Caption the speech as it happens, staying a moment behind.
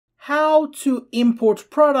how to import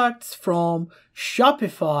products from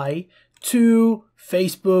Shopify to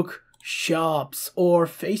Facebook Shops or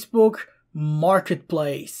Facebook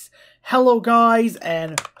Marketplace. Hello guys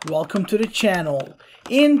and welcome to the channel.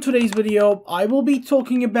 In today's video, I will be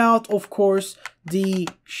talking about, of course, the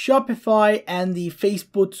Shopify and the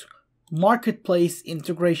Facebook Marketplace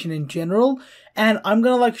integration in general, and I'm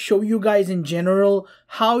gonna show you guys in general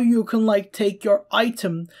how you can take your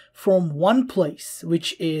item from one place,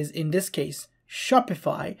 which is in this case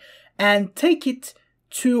Shopify, and take it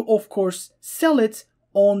to, of course, sell it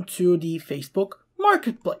onto the Facebook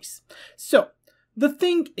Marketplace. So the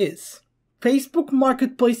thing is, Facebook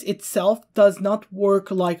Marketplace itself does not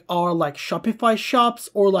work like our Shopify shops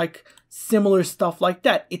or similar stuff like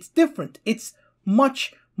that. It's different. It's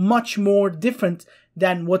much more different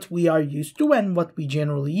than what we are used to and what we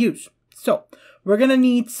generally use. So we're gonna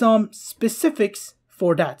need some specifics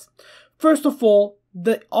for that. First of all,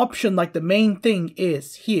 the option, the main thing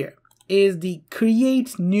is here, is the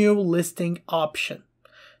create new listing option.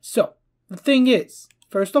 So the thing is,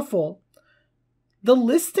 first of all, the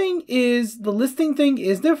listing thing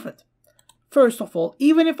is different. First of all,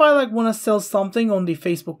 even if I want to sell something on the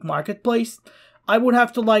Facebook Marketplace, I would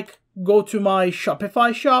have to go to my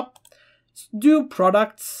Shopify shop, do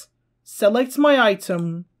products, select my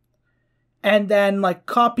item, and then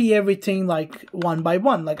copy everything one by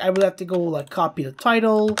one. I would have to go copy the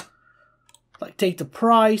title, take the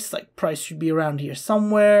price, price should be around here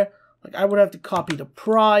somewhere. I would have to copy the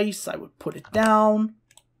price, I would put it down,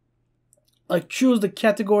 choose the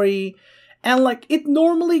category, and it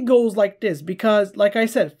normally goes like this because, like I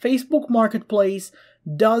said, Facebook Marketplace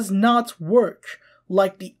does not work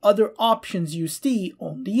like the other options you see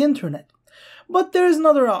on the internet. But there's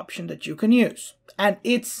another option that you can use, and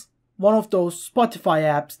it's one of those Spotify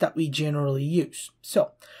apps that we generally use.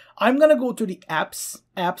 So I'm gonna go to the app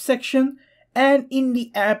section, and in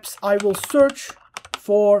the apps I will search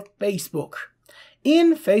for Facebook.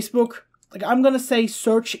 In Facebook, I'm gonna say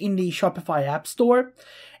search in the Shopify App Store,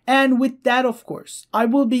 and with that, of course, I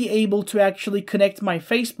will be able to actually connect my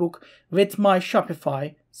Facebook with my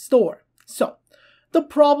Shopify store. So the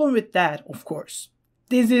problem with that, of course,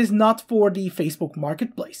 this is not for the Facebook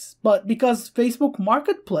Marketplace, but because Facebook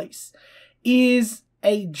Marketplace is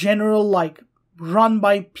a general run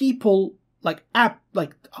by people app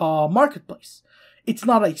marketplace. It's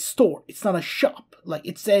not a store, it's not a shop,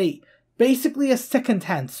 it's basically a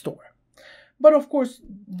second-hand store. But of course,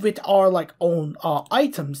 with our own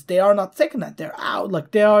items, they are not second-hand, they're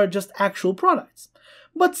out, they are just actual products.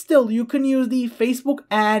 But still, you can use the Facebook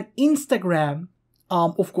and Instagram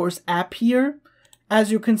of course app here.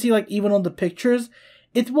 As you can see, even on the pictures,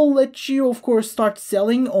 it will let you, of course, start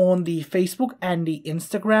selling on the Facebook and the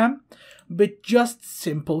Instagram with just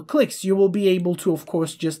simple clicks. You will be able to, of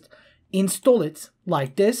course, just install it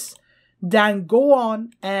like this, then go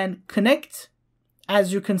on and connect,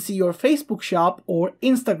 as you can see, your Facebook shop or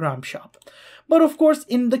Instagram shop. But of course,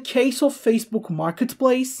 in the case of Facebook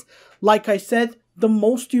Marketplace, like I said, the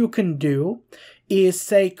most you can do is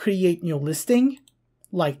say create new listing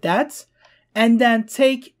like that, and then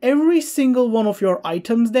take every single one of your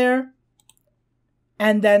items there,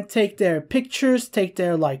 and then take their pictures, take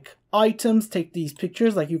their items, take these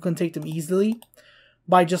pictures, you can take them easily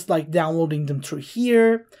by just downloading them through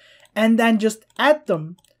here, and then just add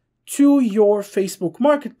them to your Facebook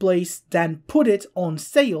Marketplace, then put it on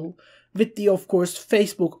sale with the, of course,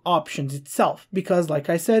 Facebook options itself, because like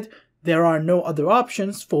I said, there are no other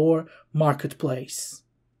options for Marketplace.